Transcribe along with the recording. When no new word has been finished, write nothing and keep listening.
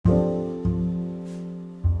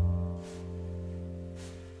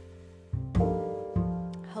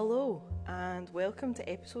and welcome to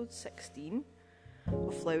episode 16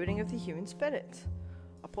 of Flowering of the Human Spirit,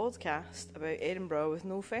 a podcast about Edinburgh with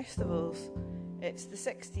no festivals. It's the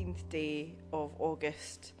 16th day of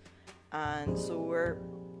August, and so we're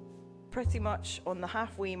pretty much on the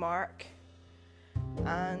halfway mark,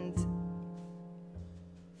 and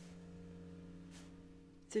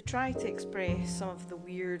to try to express some of the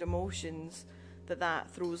weird emotions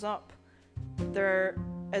that throws up, there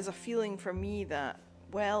is a feeling for me that,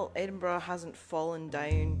 well, Edinburgh hasn't fallen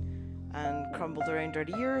down and crumbled around our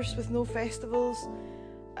ears with no festivals,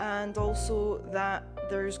 and also that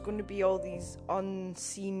there's going to be all these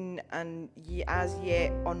unseen and as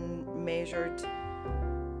yet unmeasured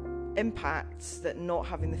impacts that not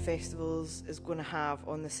having the festivals is going to have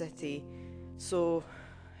on the city. So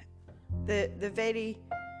the very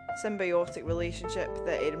symbiotic relationship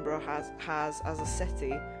that Edinburgh has as a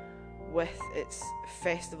city with its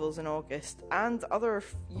festivals in August and other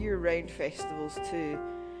year-round festivals too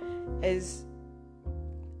is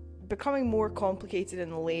becoming more complicated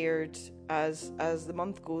and layered as the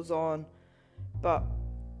month goes on. But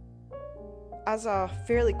as a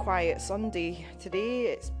fairly quiet Sunday today,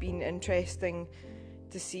 it's been interesting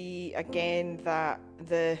to see again that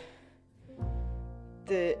the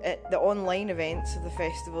online events of the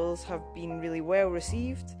festivals have been really well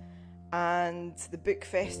received, and the book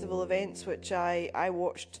festival events, which I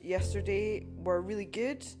watched yesterday, were really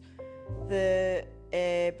good. The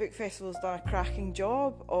book festival's done a cracking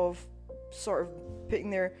job of sort of putting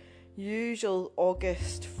their usual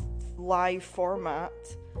August live format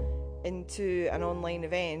into an online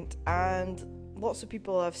event, and lots of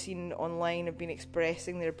people I've seen online have been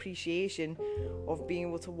expressing their appreciation of being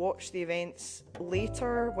able to watch the events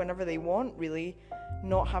later whenever they want, really,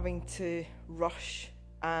 not having to rush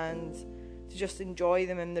and to just enjoy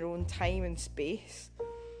them in their own time and space.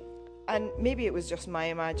 And maybe it was just my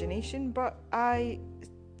imagination, but I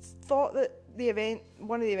thought that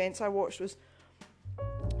one of the events I watched was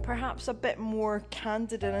perhaps a bit more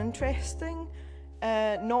candid and interesting.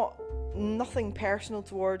 Nothing personal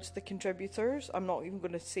towards the contributors. I'm not even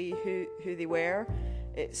going to say who they were.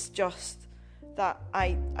 It's just that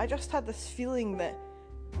I just had this feeling that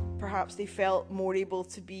perhaps they felt more able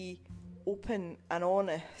to be open and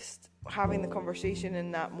honest, having the conversation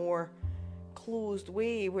in that more closed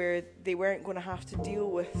way where they weren't going to have to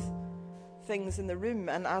deal with things in the room,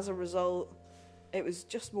 and as a result it was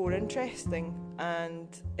just more interesting,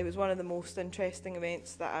 and it was one of the most interesting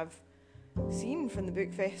events that I've seen from the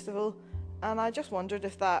book festival, and I just wondered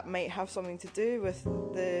if that might have something to do with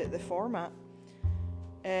the format.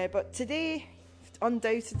 But today,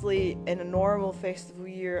 undoubtedly, in a normal festival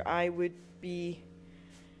year, I would be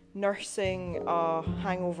nursing a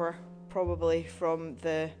hangover, probably from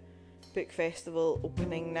the book festival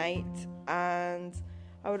opening night, and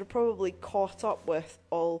I would have probably caught up with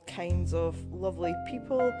all kinds of lovely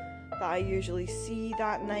people that I usually see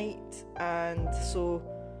that night, and so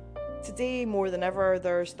today more than ever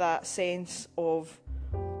there's that sense of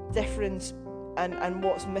difference and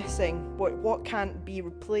what's missing, what can't be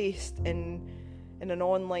replaced in an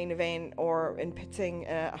online event or in putting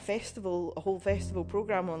a whole festival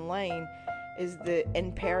programme online, is the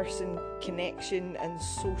in-person connection and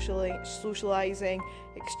socialising,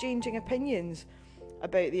 exchanging opinions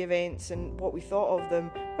about the events and what we thought of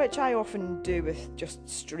them, which I often do with just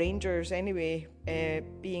strangers anyway,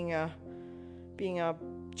 being a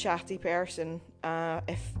chatty person.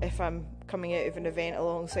 If I'm coming out of an event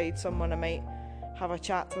alongside someone, I might have a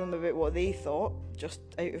chat to them about what they thought, just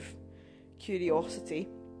out of curiosity.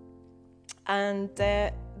 And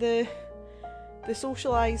the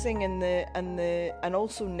socialising and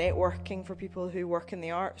also networking for people who work in the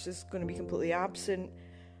arts is going to be completely absent.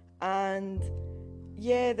 And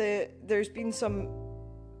yeah, there's been some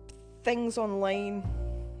things online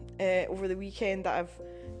over the weekend that I've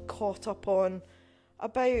caught up on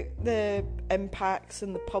about the impacts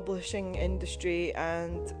in the publishing industry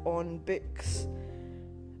and on books,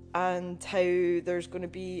 and how there's going to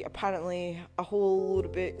be apparently a whole load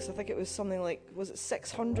of books. I think it was something like, was it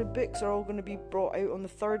 600 books are all going to be brought out on the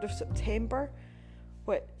 3rd of September,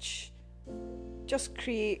 which just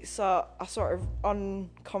creates a sort of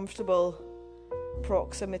uncomfortable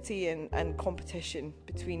proximity and competition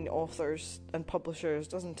between authors and publishers,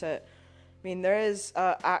 doesn't it? I mean, there is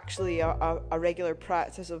actually a regular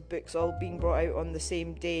practice of books all being brought out on the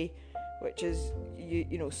same day, which is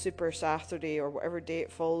you know Super Saturday or whatever day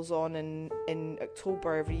it falls on in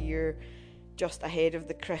October every year, just ahead of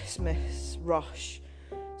the Christmas rush.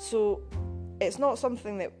 So it's not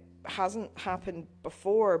something that hasn't happened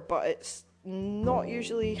before, but it's not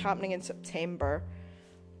usually happening in September.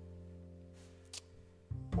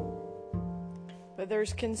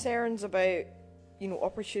 there's concerns about,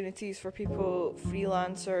 opportunities for people,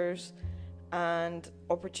 freelancers, and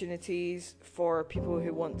opportunities for people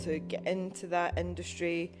who want to get into that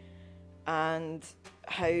industry, and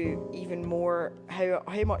how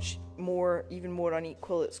much more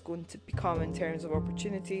unequal it's going to become in terms of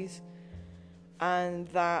opportunities, and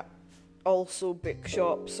that also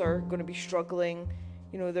bookshops are going to be struggling.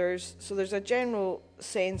 There's a general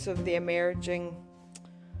sense of the emerging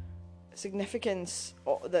significance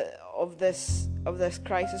of this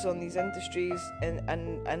crisis on these industries,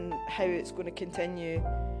 and how it's going to continue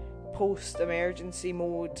post emergency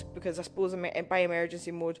mode, because I suppose by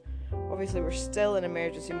emergency mode, obviously we're still in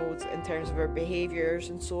emergency mode in terms of our behaviours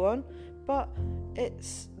and so on, but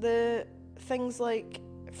it's the things like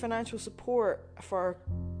financial support for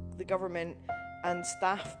the government and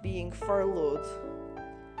staff being furloughed.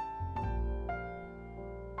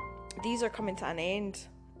 These are coming to an end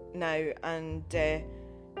now, and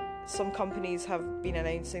some companies have been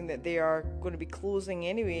announcing that they are going to be closing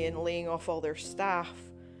anyway and laying off all their staff.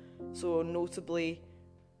 So notably,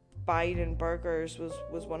 Byron Burgers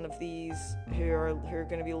was one of these who are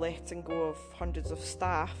going to be letting go of hundreds of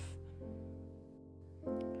staff.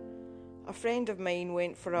 A friend of mine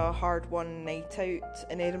went for a hard-won night out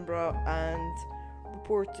in Edinburgh and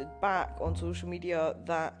reported back on social media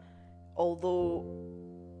that although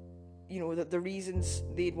that the reasons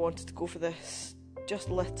they'd wanted to go for this just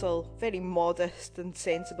little, very modest and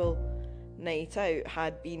sensible night out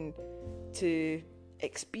had been to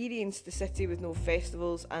experience the city with no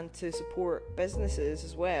festivals and to support businesses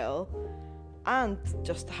as well, and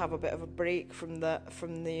just to have a bit of a break from the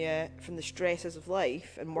stresses of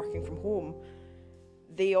life and working from home.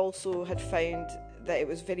 They also had found that it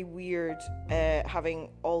was very weird having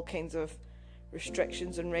all kinds of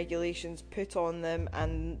restrictions and regulations put on them,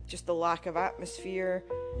 and just the lack of atmosphere,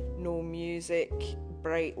 no music,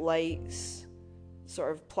 bright lights,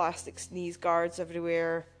 sort of plastic sneeze guards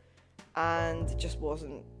everywhere, and it just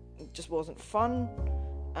wasn't fun,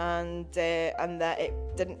 and that it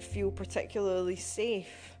didn't feel particularly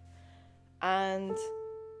safe. And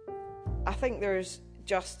I think there's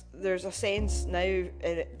a sense now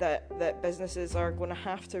that businesses are going to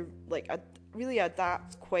have to really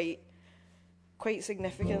adapt quite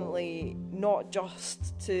significantly, not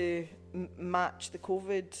just to match the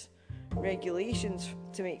COVID regulations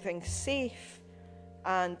to make things safe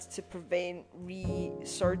and to prevent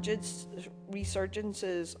resurgences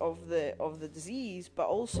of the disease, but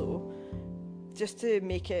also just to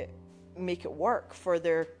make it work for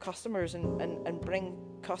their customers and bring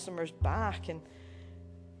customers back. And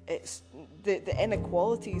it's the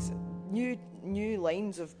inequalities, new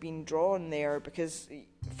lines have been drawn there, because,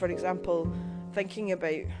 for example, thinking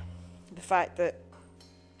about the fact that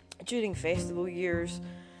during festival years,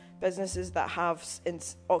 businesses that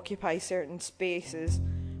occupy certain spaces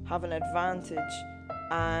have an advantage,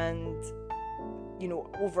 and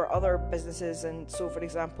over other businesses. And so, for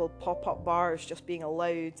example, pop-up bars just being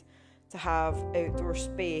allowed to have outdoor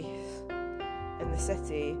space in the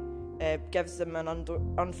city gives them an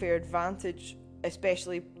unfair advantage,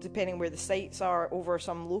 especially depending where the sites are, over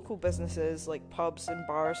some local businesses like pubs and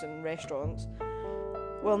bars and restaurants.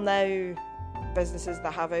 Well, now businesses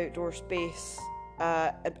that have outdoor space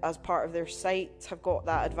as part of their site have got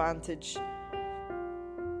that advantage.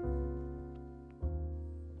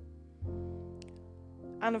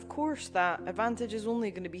 And of course that advantage is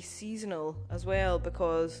only going to be seasonal as well,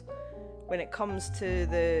 because when it comes to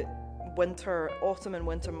the autumn and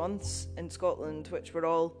winter months in Scotland, which we're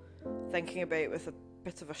all thinking about with a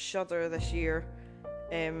bit of a shudder this year,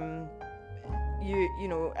 an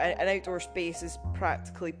outdoor space is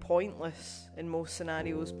practically pointless in most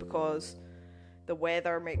scenarios, because the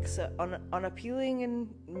weather makes it unappealing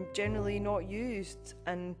and generally not used.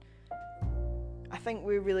 And I think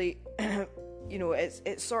we really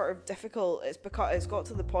it's sort of difficult. It's because it's got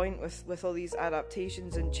to the point with all these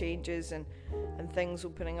adaptations and changes and things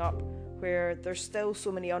opening up, where there's still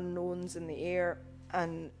so many unknowns in the air.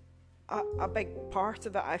 And a big part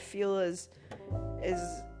of it, I feel, is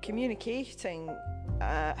communicating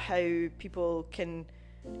how people can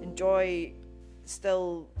enjoy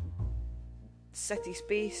still city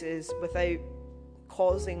spaces without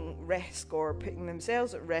causing risk or putting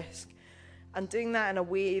themselves at risk, and doing that in a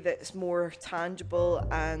way that's more tangible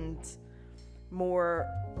and more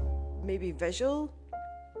maybe visual,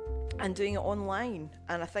 and doing it online.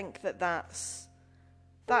 And I think that's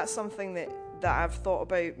something that I've thought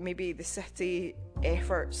about, maybe the city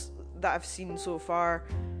efforts that I've seen so far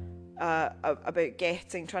about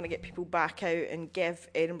trying to get people back out and give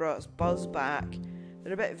Edinburgh its buzz back,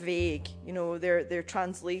 they're a bit vague. You know, they're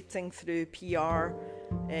translating through PR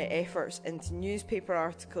efforts into newspaper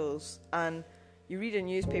articles, and you read a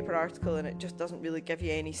newspaper article and it just doesn't really give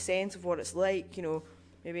you any sense of what it's like. You know,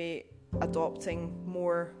 maybe adopting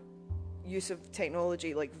more use of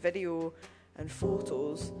technology like video and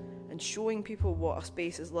photos and showing people what a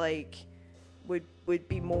space is like would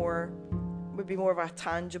be more of a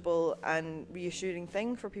tangible and reassuring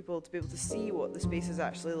thing for people to be able to see what the space is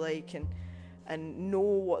actually like, and know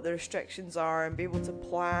what the restrictions are and be able to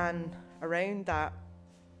plan around that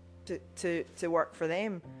to work for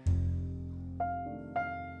them.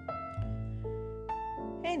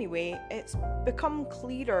 Anyway, it's become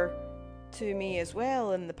clearer to me as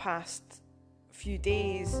well in the past few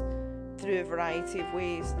days through a variety of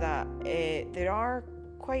ways that there are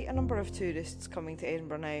quite a number of tourists coming to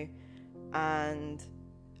Edinburgh now, and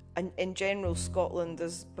in general Scotland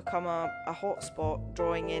has become a hotspot,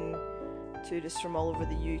 drawing in tourists from all over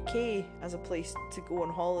the UK as a place to go on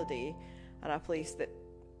holiday, and a place that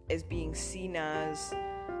is being seen as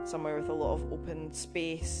somewhere with a lot of open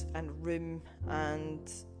space and room,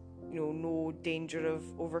 and no danger of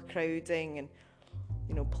overcrowding, and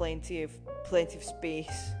plenty of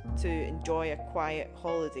space to enjoy a quiet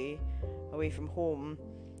holiday away from home.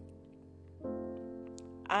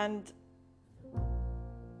 And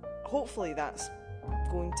hopefully that's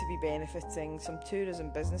going to be benefiting some tourism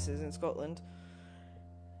businesses in Scotland.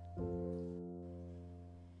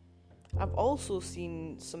 I've also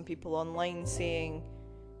seen some people online saying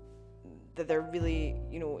that they're really,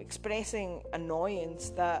 expressing annoyance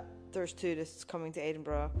that there's tourists coming to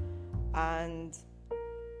Edinburgh. And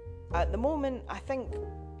at the moment, I think,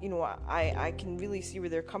 I can really see where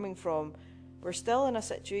they're coming from. We're still in a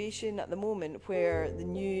situation at the moment where the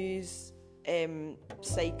news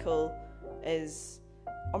cycle is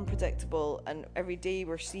unpredictable, and every day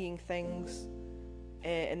we're seeing things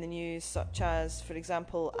in the news, such as, for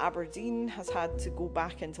example, Aberdeen has had to go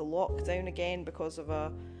back into lockdown again because of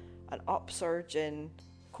an upsurge in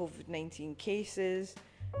COVID-19 cases.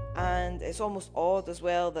 And it's almost odd as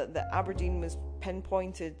well that Aberdeen was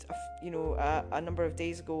pinpointed a number of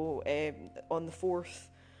days ago, on the 4th.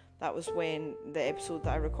 That was when the episode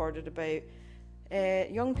that I recorded about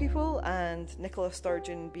young people and Nicola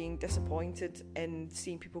Sturgeon being disappointed in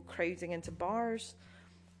seeing people crowding into bars.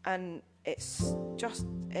 And it's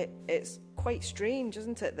quite strange,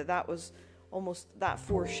 isn't it, that was almost, that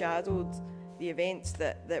foreshadowed the events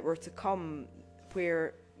that were to come,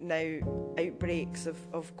 where now outbreaks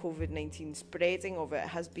of COVID-19, spreading of it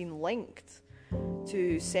has been linked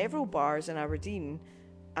to several bars in Aberdeen,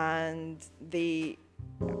 and they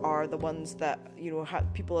are the ones that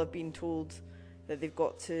people have been told that they've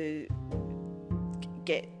got to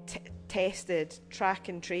get tested. Track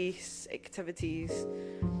and trace activities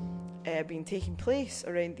been taking place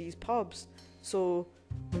around these pubs, so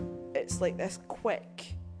it's like this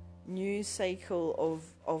quick news cycle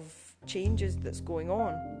of changes that's going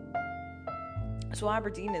on. So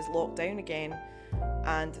Aberdeen is locked down again,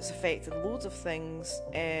 and it's affected loads of things.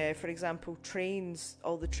 For example, trains,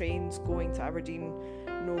 all the trains going to Aberdeen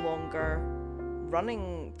no longer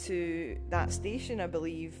running to that station, I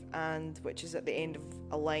believe, and which is at the end of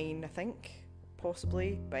a line, I think,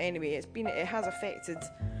 possibly. But anyway, it has affected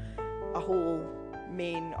a whole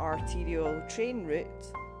main arterial train route.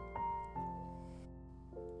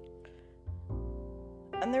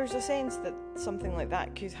 And there's a sense that something like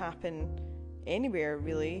that could happen anywhere,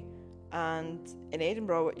 really. And in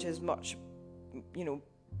Edinburgh, which is much,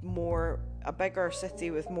 more a bigger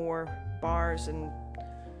city with more bars and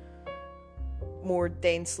more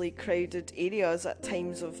densely crowded areas at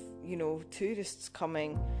times of, tourists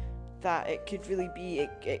coming, that it could really be,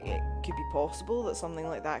 it could be possible that something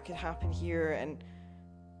like that could happen here. And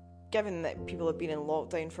given that people have been in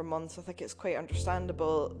lockdown for months, I think it's quite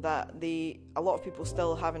understandable that a lot of people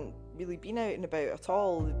still haven't really been out and about at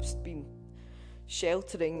all. They've just been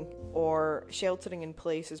sheltering in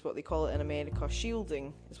place, is what they call it in America.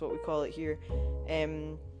 Shielding is what we call it here,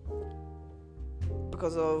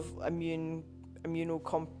 because of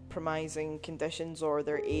immunocompromising conditions, or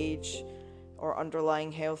their age, or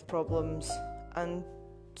underlying health problems. And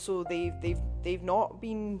so they've not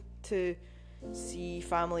been to see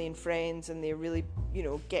family and friends, and they're really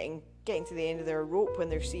getting to the end of their rope when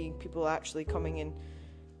they're seeing people actually coming in,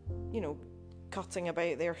 cutting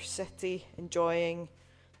about their city, enjoying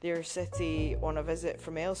their city on a visit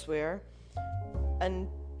from elsewhere. And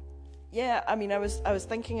yeah, I mean, I was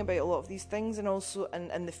thinking about a lot of these things, and also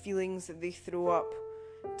and the feelings that they throw up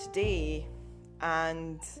today.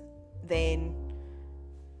 And then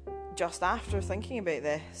just after thinking about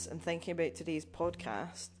this and thinking about today's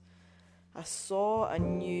podcast, I saw a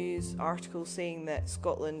news article saying that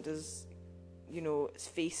Scotland is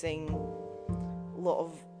facing a lot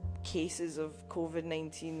of cases of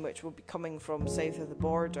COVID-19 which will be coming from south of the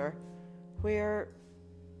border, where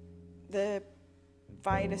the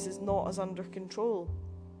virus is not as under control.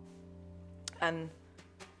 And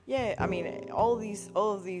yeah, I mean, all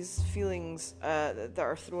of these feelings that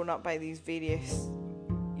are thrown up by these various,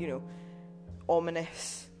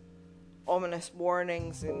 ominous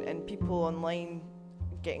warnings and people online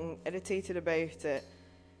getting irritated about it,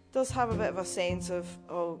 does have a bit of a sense of,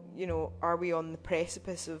 are we on the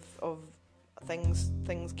precipice of things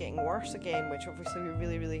getting worse again, which obviously we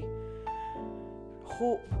really, really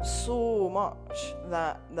hope so much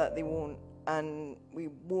that they won't, and we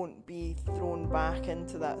won't be thrown back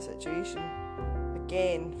into that situation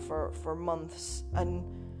again for months. And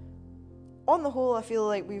on the whole, I feel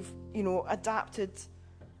like we've adapted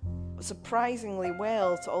surprisingly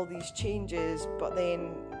well to all these changes, but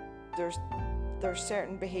then there's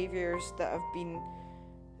certain behaviours that have been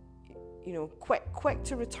quick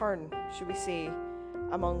to return, should we say,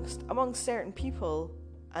 amongst certain people,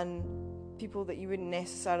 and people that you wouldn't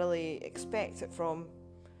necessarily expect it from,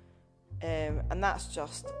 and that's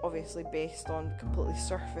just obviously based on completely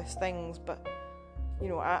surface things. But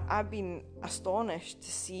I've been astonished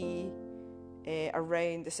to see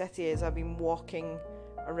around the city as I've been walking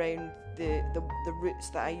around the routes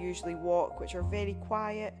that I usually walk, which are very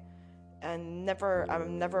quiet, and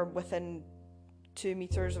I'm never within 2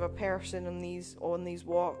 meters of a person on these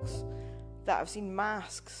walks, that I've seen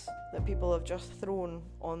masks that people have just thrown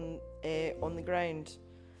on the ground.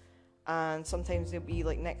 And sometimes they'll be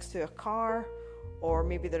like next to a car, or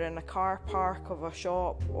maybe they're in a car park of a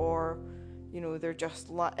shop, or they're just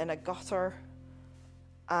in a gutter,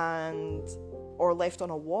 or left on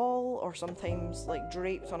a wall, or sometimes like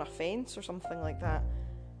draped on a fence or something like that.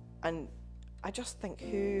 And I just think,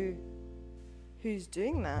 who's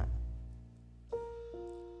doing that?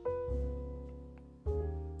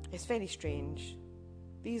 It's very strange.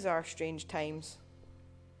 These are strange times.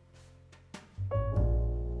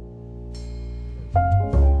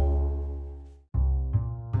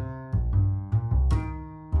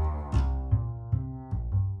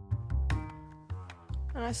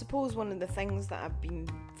 And I suppose one of the things that I've been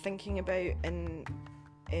thinking about in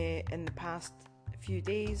the past few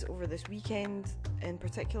days, over this weekend in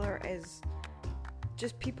particular, is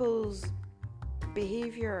just people's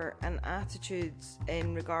behaviour and attitudes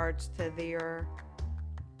in regards to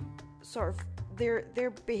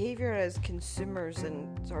their behaviour as consumers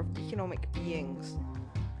and sort of economic beings.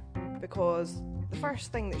 Because the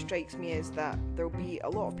first thing that strikes me is that there'll be a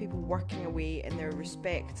lot of people working away in their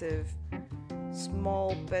respective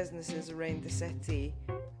small businesses around the city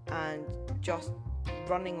and just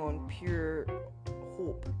running on pure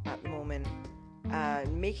hope at the moment,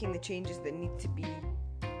 making the changes that need to be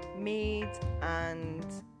made, and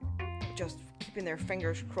just keeping their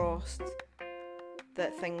fingers crossed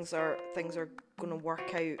that things are going to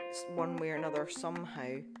work out one way or another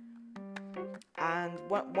somehow. And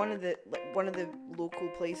one of the local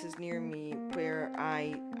places near me where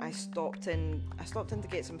I stopped in to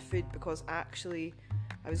get some food, because actually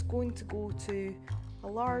I was going to go to a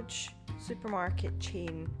large supermarket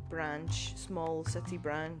chain branch, small city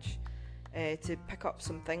branch, to pick up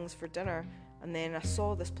some things for dinner. And then I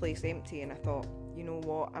saw this place empty, and I thought, you know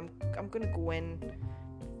what, I'm going to go in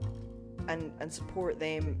and support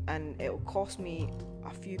them, and it'll cost me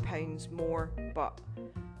a few pounds more, but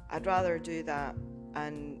I'd rather do that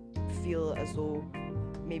and feel as though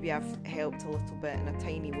maybe I've helped a little bit in a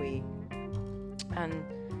tiny way. And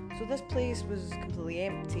so this place was completely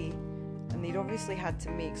empty, and they'd obviously had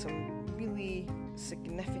to make some really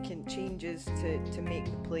significant changes to make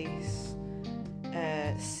the place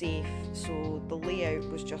safe. So the layout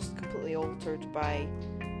was just completely altered by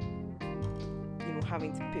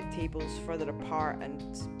having to put tables further apart, and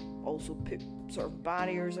also put sort of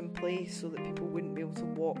barriers in place so that people wouldn't be able to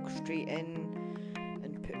walk straight in,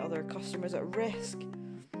 and put other customers at risk.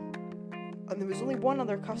 And there was only one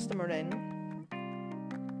other customer in,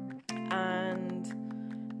 and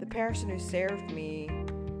the person who served me,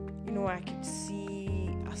 I could see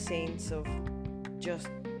a sense of just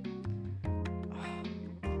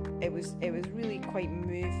it was really quite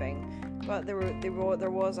moving, but there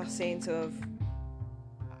was a sense of,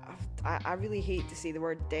 I really hate to say the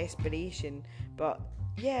word desperation, but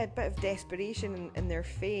yeah, a bit of desperation in their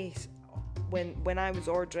face. When I was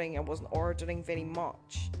ordering, I wasn't ordering very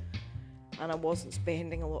much, and I wasn't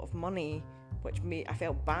spending a lot of money, which I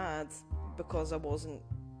felt bad because I wasn't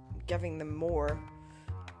giving them more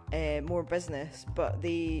business. But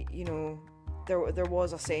they there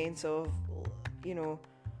was a sense of, you know,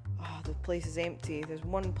 the place is empty. There's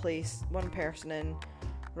one person in.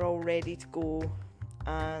 We're all ready to go,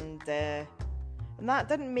 and that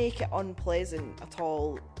didn't make it unpleasant at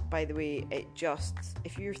all. By the way, it just,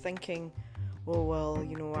 if you're thinking, well,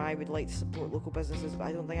 you know, I would like to support local businesses, but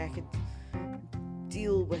I don't think I could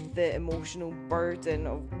deal with the emotional burden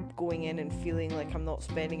of going in and feeling like I'm not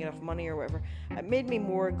spending enough money or whatever. It made me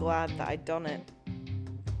more glad that I'd done it,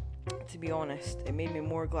 to be honest. It made me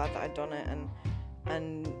more glad that I'd done it,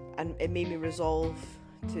 and it made me resolve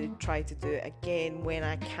to try to do it again when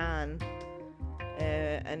I can,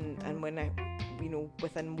 and when I, you know,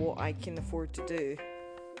 within what I can afford to do.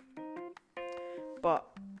 But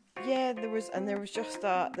yeah, there was just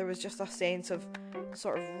a sense of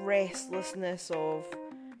sort of restlessness of,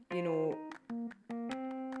 you know,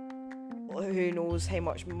 who knows how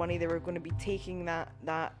much money they were going to be taking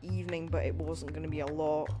that evening, but it wasn't going to be a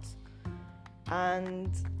lot.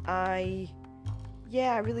 And I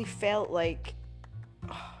really felt like,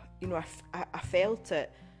 you know, I felt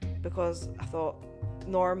it, because I thought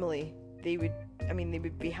normally they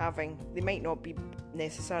might not be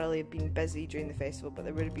necessarily been busy during the festival, but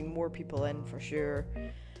there would have been more people in for sure,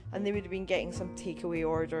 and they would have been getting some takeaway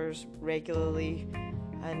orders regularly,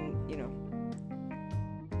 and you know,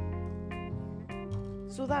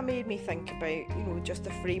 so that made me think about, you know, just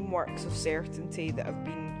the frameworks of certainty that have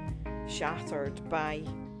been shattered by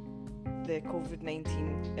the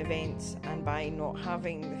COVID-19 events and by not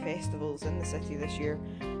having the festivals in the city this year,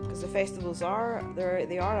 because the festivals are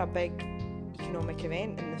a big economic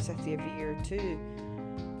event in the city every year too,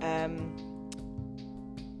 and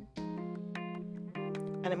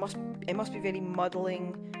it must be very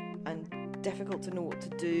muddling and difficult to know what to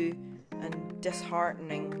do, and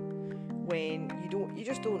disheartening when you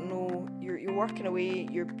just don't know. You're working away,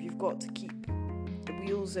 you've got to keep the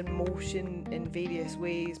wheels in motion in various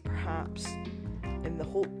ways, perhaps in the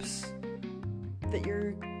hopes that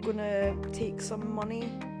you're gonna take some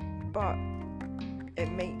money, but it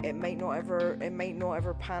might not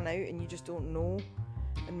ever pan out, and you just don't know,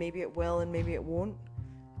 and maybe it will and maybe it won't,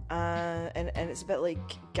 and it's a bit like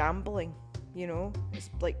gambling, you know. It's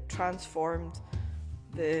like transformed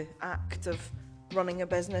the act of running a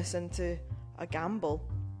business into a gamble,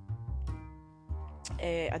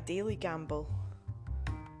 a daily gamble.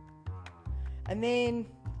 And then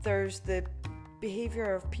there's the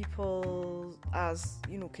behaviour of people as,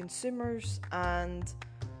 you know, consumers, and,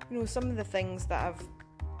 you know, some of the things that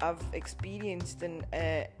I've experienced, and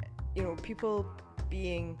you know, people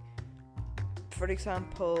being, for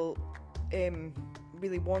example,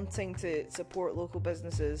 really wanting to support local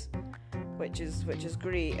businesses, which is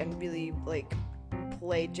great, and really like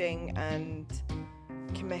pledging and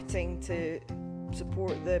committing to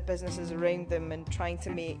support the businesses around them, and trying to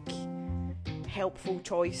make helpful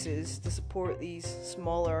choices to support these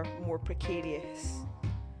smaller, more precarious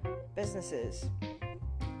businesses.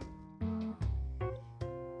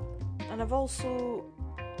 And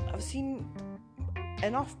I've seen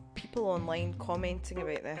enough people online commenting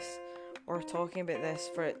about this or talking about this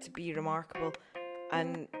for it to be remarkable,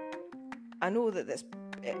 and I know that this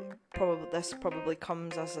probably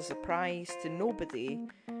comes as a surprise to nobody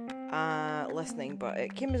listening, but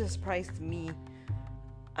it came as a surprise to me,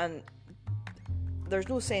 and there's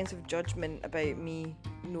no sense of judgment about me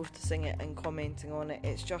noticing it and commenting on it.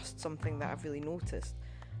 It's just something that I've really noticed,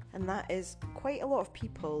 and that is quite a lot of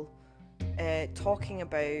people talking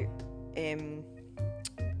about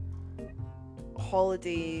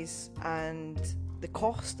holidays and the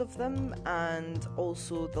cost of them, and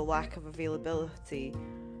also the lack of availability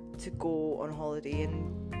to go on holiday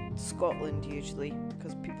in Scotland, usually,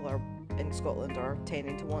 because people are in Scotland are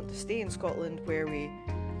tending to want to stay in Scotland, where we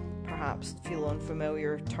perhaps feel on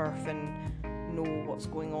familiar turf and know what's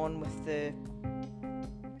going on with the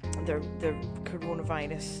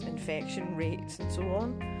coronavirus infection rates and so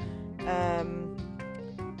on,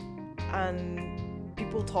 and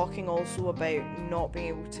people talking also about not being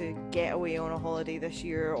able to get away on a holiday this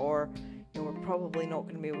year, or, you know, we're probably not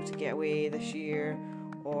going to be able to get away this year,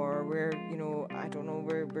 or we're, you know, I don't know,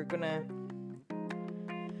 we're gonna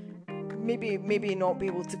maybe not be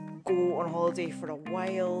able to go on holiday for a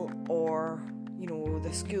while, or, you know,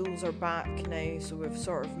 the schools are back now, so we've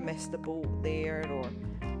sort of missed the boat there, or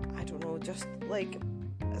I don't know, just like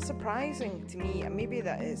surprising to me. And maybe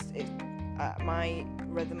that is it. My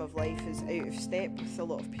rhythm of life is out of step with a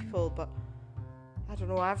lot of people, but I don't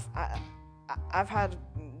know.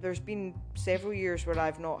 There's been several years where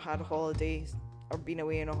I've not had holidays or been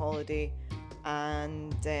away on a holiday,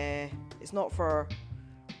 and it's not for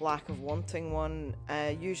lack of wanting one.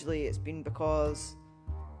 Usually it's been because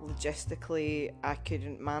logistically I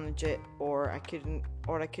couldn't manage it, or I couldn't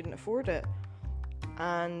afford it.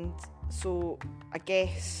 And so I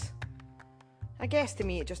guess to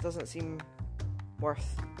me it just doesn't seem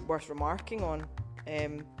worth remarking on.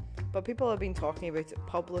 But people have been talking about it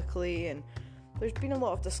publicly, and there's been a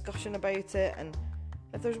lot of discussion about it. And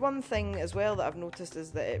if there's one thing as well that I've noticed,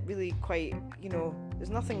 is that it really quite, there's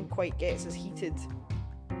nothing quite gets as heated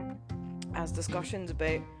as discussions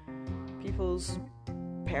about people's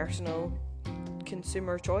personal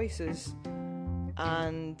consumer choices,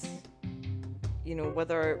 and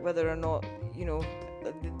whether or not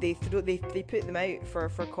they put them out for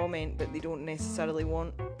comment, but they don't necessarily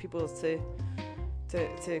want people to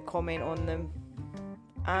comment on them.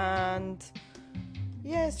 And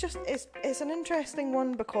yeah, it's an interesting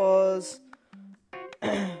one, because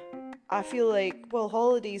I feel like, well,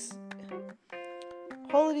 holidays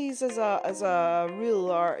as a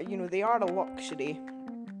rule are, they are a luxury.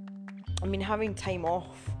 I mean, having time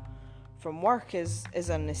off from work is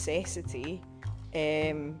a necessity,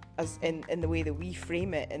 as in the way that we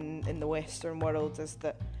frame it in the Western world, is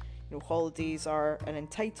that holidays are an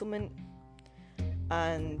entitlement,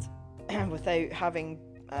 and without having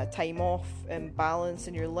time off and balance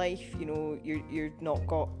in your life, you've not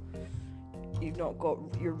got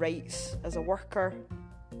your rights as a worker,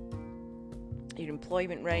 your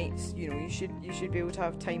employment rights. You should be able to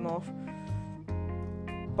have time off,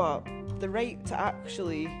 but the right to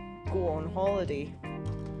actually go on holiday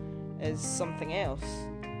is something else.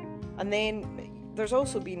 And then there's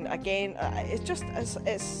also been, again,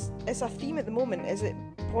 it's a theme at the moment. Is it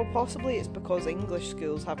possibly it's because English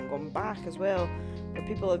schools haven't gone back as well, but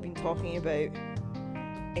people have been talking about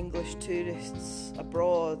English tourists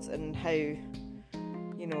abroad and how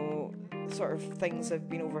sort of things have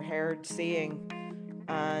been overheard saying.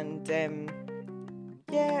 And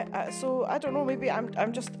so I don't know, maybe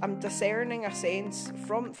I'm discerning a sense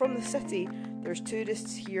from the city. There's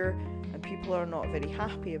tourists here and people are not very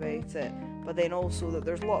happy about it, but then also that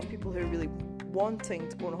there's a lot of people who are really wanting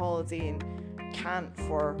to go on holiday and can't,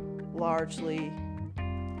 for largely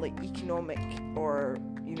like economic or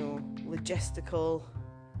logistical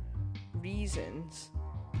reasons.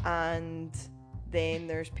 And then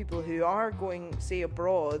there's people who are going, say,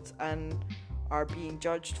 abroad and are being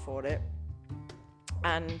judged for it.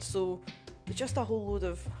 And so there's just a whole load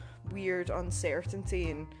of weird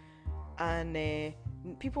uncertainty and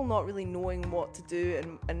people not really knowing what to do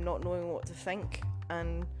and not knowing what to think.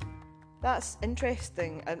 And that's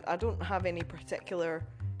interesting. And I don't have any particular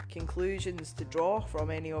conclusions to draw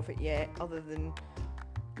from any of it yet, other than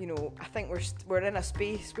I think we're in a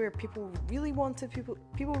space where people really wanted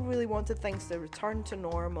things to return to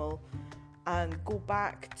normal and go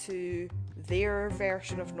back to their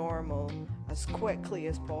version of normal as quickly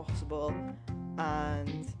as possible,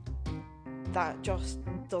 and that just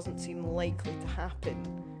doesn't seem likely to happen.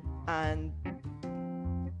 And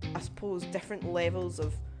I suppose different levels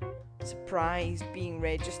of surprise being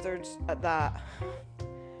registered at that,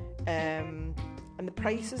 and the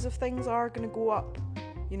prices of things are going to go up.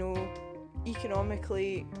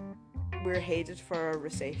 Economically, we're headed for a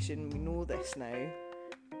recession. We know this now,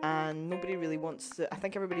 and nobody really wants to. I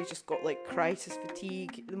think everybody's just got like crisis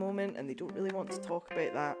fatigue at the moment, and they don't really want to talk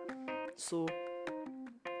about that. So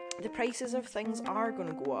the prices of things are going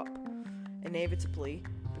to go up inevitably,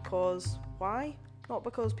 because why? Not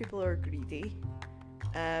because people are greedy,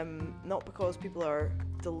 not because people are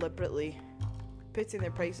deliberately putting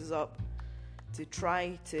their prices up to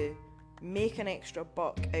try to make an extra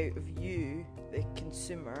buck out of you, the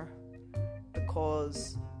consumer,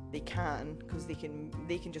 because they can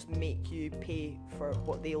just make you pay for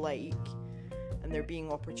what they like, and they're being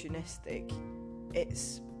opportunistic.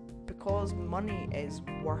 It's because money is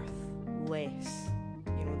worth less.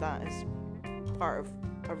 That is part of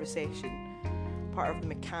a recession, part of the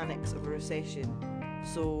mechanics of a recession.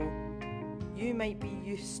 So you might be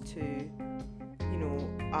used to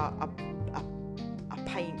a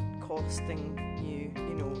pint costing you,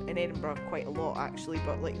 in Edinburgh quite a lot actually,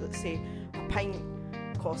 but like let's say a pint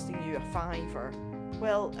costing you £5.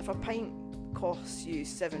 Well, if a pint costs you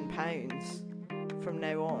 £7 from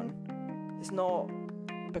now on, it's not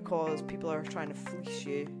because people are trying to fleece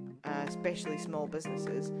you, especially small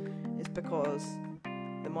businesses. It's because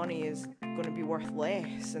the money is going to be worth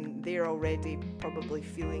less, and they're already probably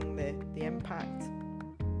feeling the impact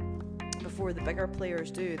before the bigger players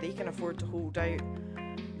do. They can afford to hold out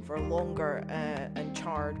for longer and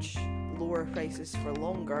charge lower prices for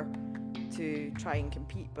longer to try and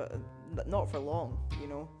compete, but not for long,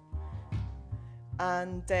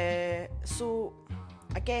 And so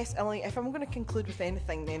I guess, Emily, if I'm going to conclude with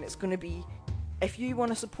anything, then it's going to be if you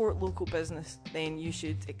want to support local business, then you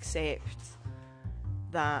should accept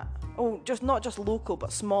that, not just local,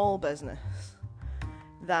 but small business,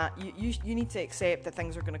 that you need to accept that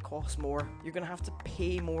things are going to cost more. You're going to have to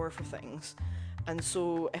pay more for things. And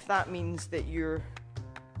so if that means that your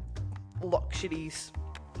luxuries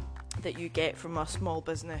that you get from a small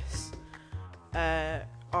business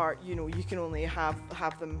are, you can only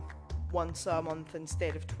have them once a month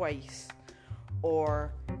instead of twice,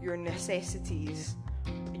 or your necessities,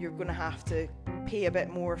 you're going to have to pay a bit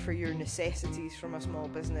more for your necessities from a small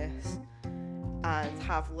business and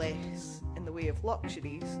have less in the way of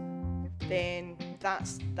luxuries, then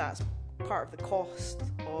that's part of the cost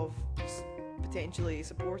of potentially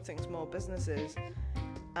supporting small businesses.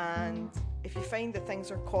 And if you find that things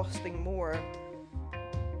are costing more,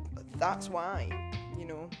 that's why,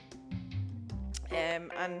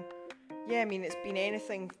 and yeah, I mean, it's been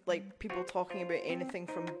anything, like people talking about anything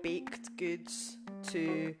from baked goods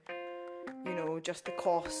to, just the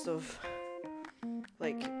cost of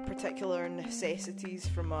like particular necessities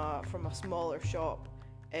from a smaller shop.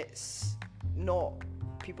 It's not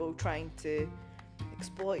people trying to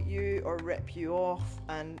exploit you or rip you off,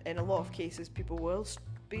 and in a lot of cases people will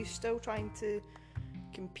be still trying to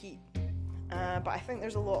compete. But I think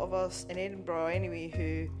there's a lot of us in Edinburgh anyway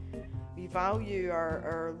who we value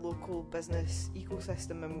our local business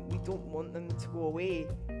ecosystem, and we don't want them to go away.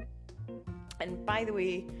 And by the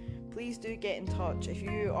way, please do get in touch if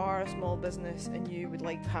you are a small business and you would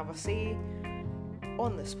like to have a say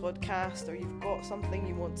on this podcast, or you've got something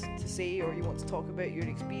you want to say, or you want to talk about your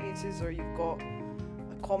experiences, or you've got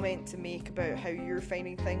a comment to make about how you're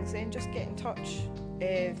finding things, then just get in touch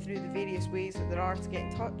through the various ways that there are to get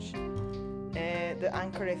in touch. The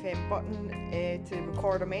Anchor FM button to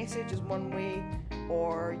record a message is one way,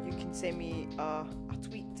 or you can send me a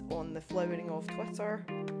tweet on the Flowering of Twitter.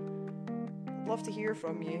 I'd love to hear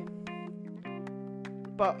from you.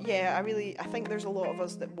 But yeah, I think there's a lot of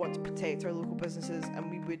us that want to protect our local businesses,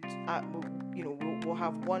 and we would, we'll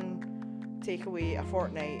have one takeaway a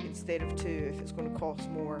fortnight instead of two if it's going to cost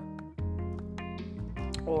more,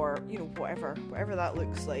 or whatever that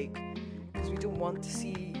looks like, because we don't want to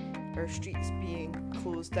see our streets being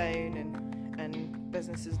closed down and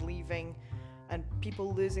businesses leaving and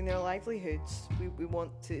people losing their livelihoods. We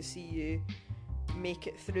want to see you make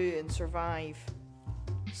it through and survive,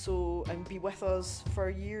 and be with us for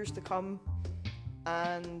years to come.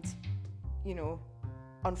 And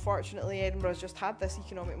unfortunately, Edinburgh's just had this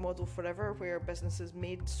economic model forever where businesses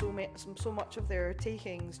made so much of their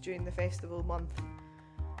takings during the festival month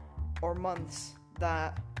or months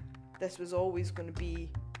that this was always going to be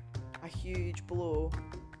a huge blow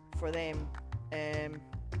for them.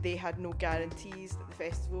 They had no guarantees that the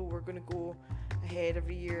festival were going to go ahead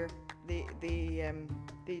every year.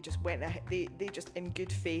 They just went ahead. They just in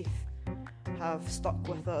good faith have stuck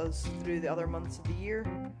with us through the other months of the year,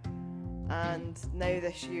 and now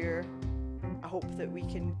this year I hope that we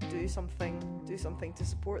can do something to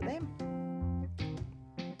support them.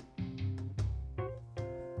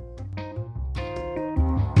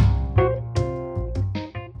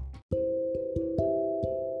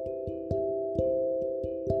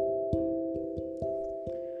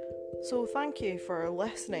 So thank you for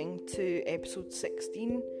listening to episode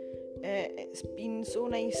 16. It's been so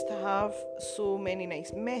nice to have so many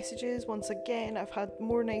nice messages. Once again, I've had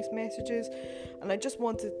more nice messages, and I just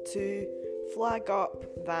wanted to flag up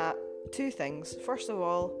that two things. First of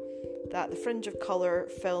all, that the Fringe of Colour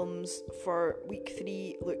films for week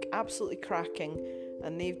 3 look absolutely cracking,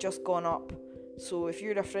 and they've just gone up. So if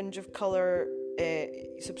you're a Fringe of Colour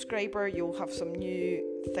subscriber, you'll have some new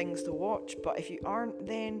things to watch. But if you aren't,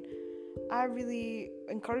 then I really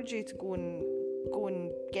encourage you to go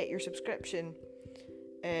and get your subscription.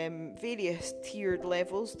 Various tiered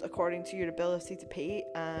levels according to your ability to pay,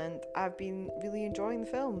 and I've been really enjoying the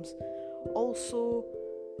films. Also,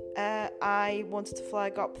 I wanted to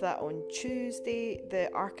flag up that on Tuesday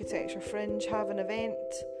the Architecture Fringe have an event,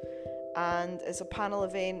 and it's a panel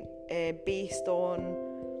event based on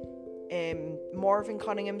Morven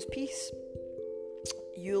Cunningham's piece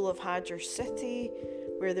You'll Have Had Your City,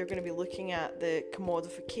 where they're going to be looking at the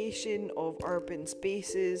commodification of urban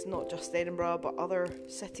spaces, not just Edinburgh but other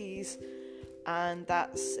cities, and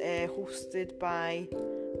that's hosted by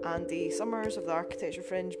Andy Summers of the Architecture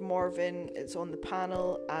Fringe. Morven is on the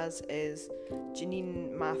panel, as is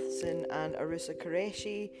Janine Matheson and Arusa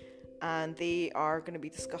Qureshi, and they are going to be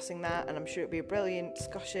discussing that, and I'm sure it'll be a brilliant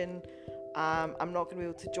discussion. I'm not going to be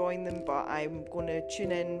able to join them, but I'm going to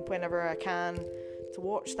tune in whenever I can to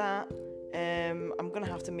watch that. I'm going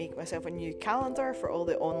to have to make myself a new calendar for all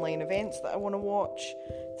the online events that I want to watch,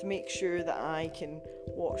 to make sure that I can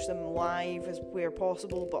watch them live as where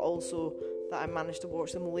possible, but also that I manage to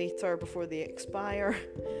watch them later before they expire.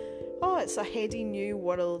 Oh, it's a heady new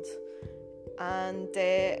world. And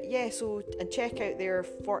and check out their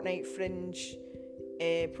Fortnite Fringe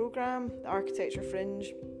programme, the Architecture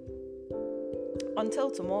Fringe.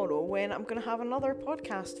 Until tomorrow, when I'm going to have another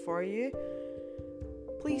podcast for you,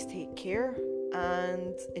 please take care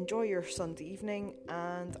and enjoy your Sunday evening,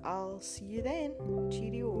 and I'll see you then.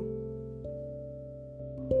 Cheerio.